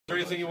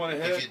anything you want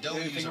to hit? If you don't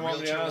Anything use you a want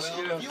me to realtor ask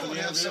you? well, you won't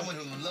have someone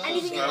who loves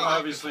Anything you. you I'm want.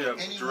 obviously a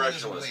Anyone is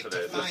directionalist awake to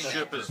today. find This that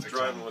ship is perfect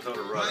driving home. without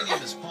a My rudder.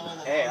 name is Paul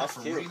Hey, O'Connor us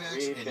from too. Remax,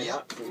 We've and been yep,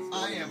 up since I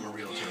morning. am a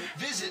realtor.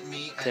 Visit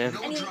me at Tim.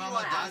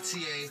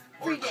 nodrama.ca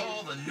or Free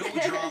call the No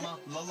Drama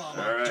La Llama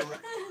All right.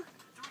 direct.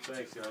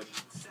 Thanks, guys.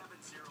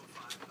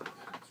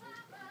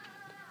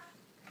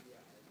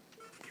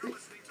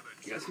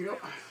 You guys can go.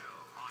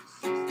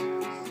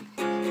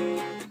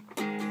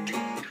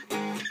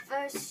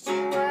 First you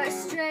were a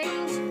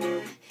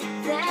stranger,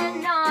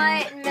 then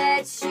I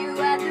met you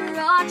at the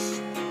rock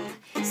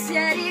show.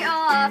 Set it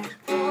off,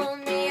 pulled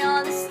me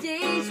on the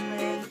stage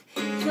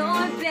with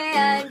your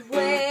band,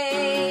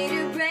 way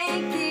to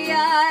break the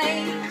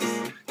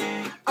ice.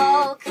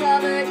 All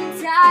covered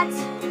in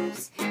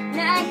tattoos,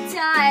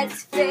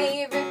 neckties,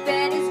 favorite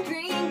band is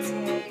Green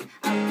Day.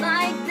 I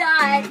like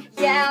that,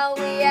 yeah,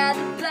 we had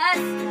the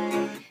best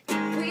night.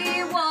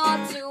 We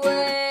walked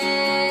away.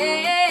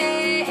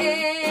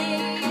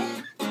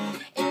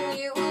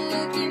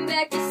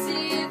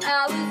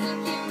 I was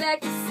looking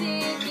back to see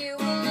if you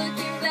were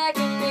looking back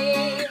at me.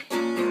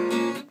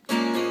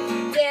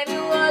 Damn,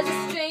 it was the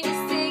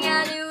strangest thing. I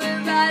knew it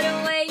right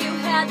away. You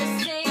had the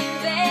same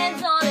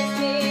bands on as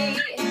me.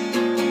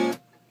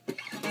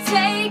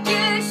 Take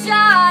your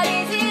shot,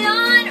 is it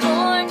on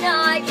or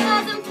not?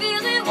 'Cause I'm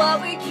feeling what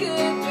we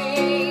could be.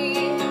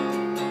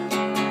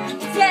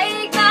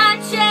 Take my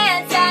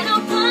chance, I know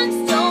punks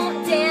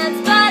don't dance,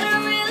 but I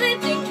really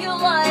think you'll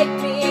like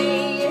me.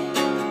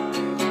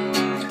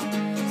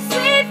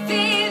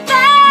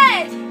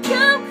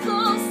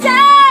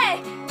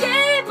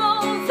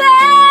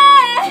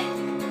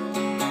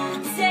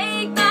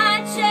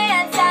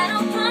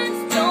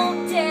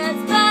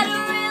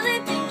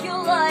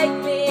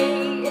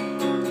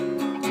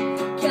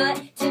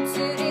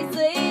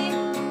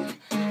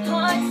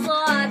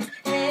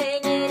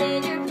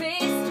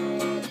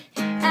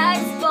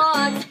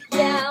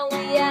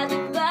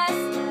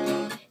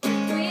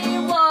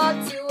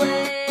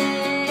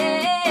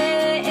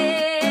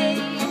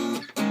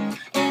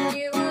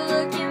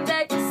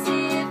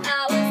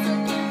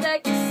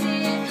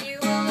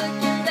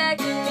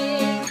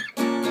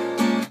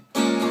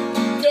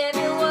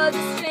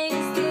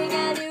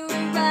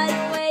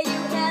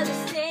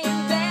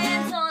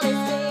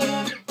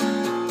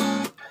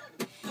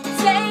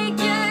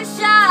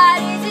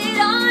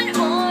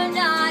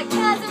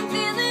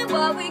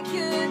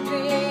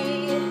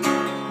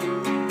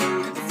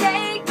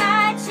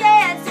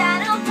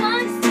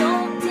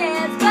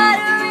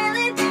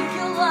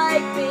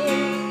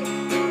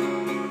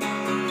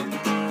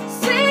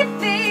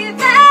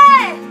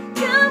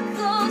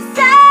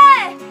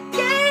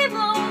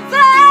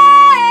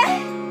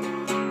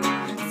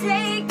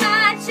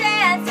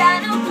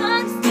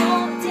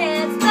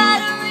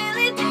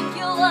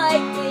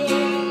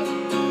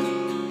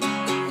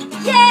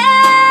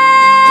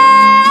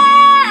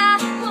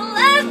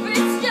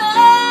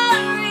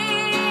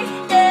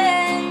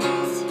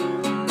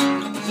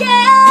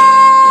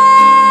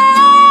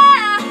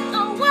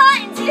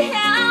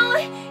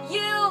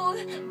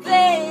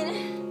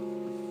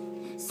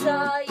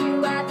 Saw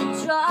you at the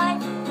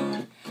drive,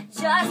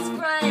 just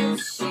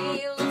friends.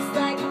 She looks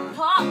like a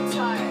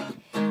Pop-Tart,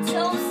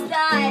 toast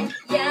that,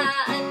 yeah,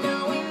 I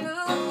know we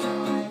moved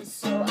on,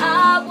 so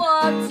I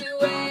walked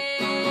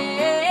away.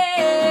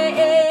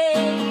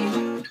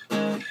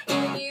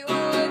 And you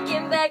were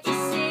looking back to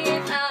see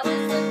if I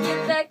was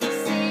looking back to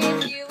see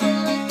if you were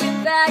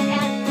looking back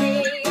at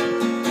me.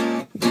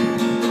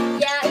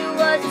 Yeah, it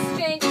was the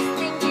strangest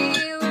thing. Do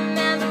you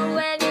remember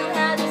when you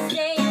had the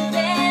same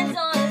bands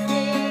on as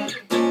me?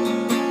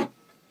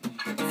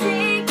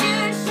 Take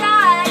your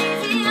shot,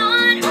 is it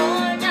on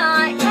or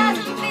not? 'Cause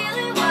I'm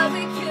feeling what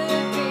we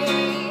could be.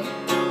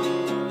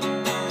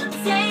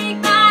 Take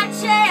my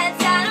chance,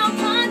 I know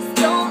punks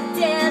don't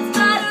dance,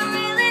 but I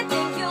really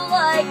think you'll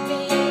like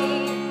me.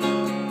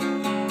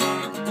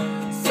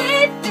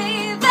 Sweet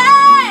fever,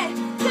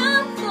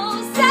 come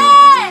closer,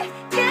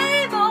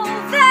 game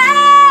over.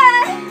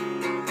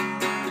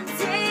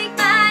 Take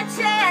my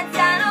chance,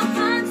 I know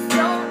punks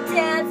don't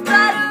dance,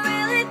 but I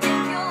really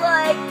think you'll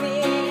like me.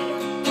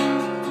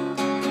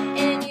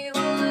 And you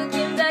were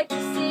looking back to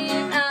see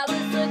if I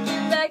was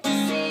looking back to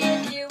see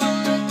if you were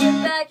looking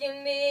back at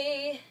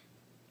me.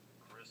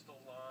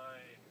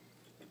 Crystalyne.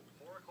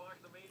 4 o'clock,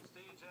 the main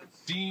stage. And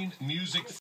scene music.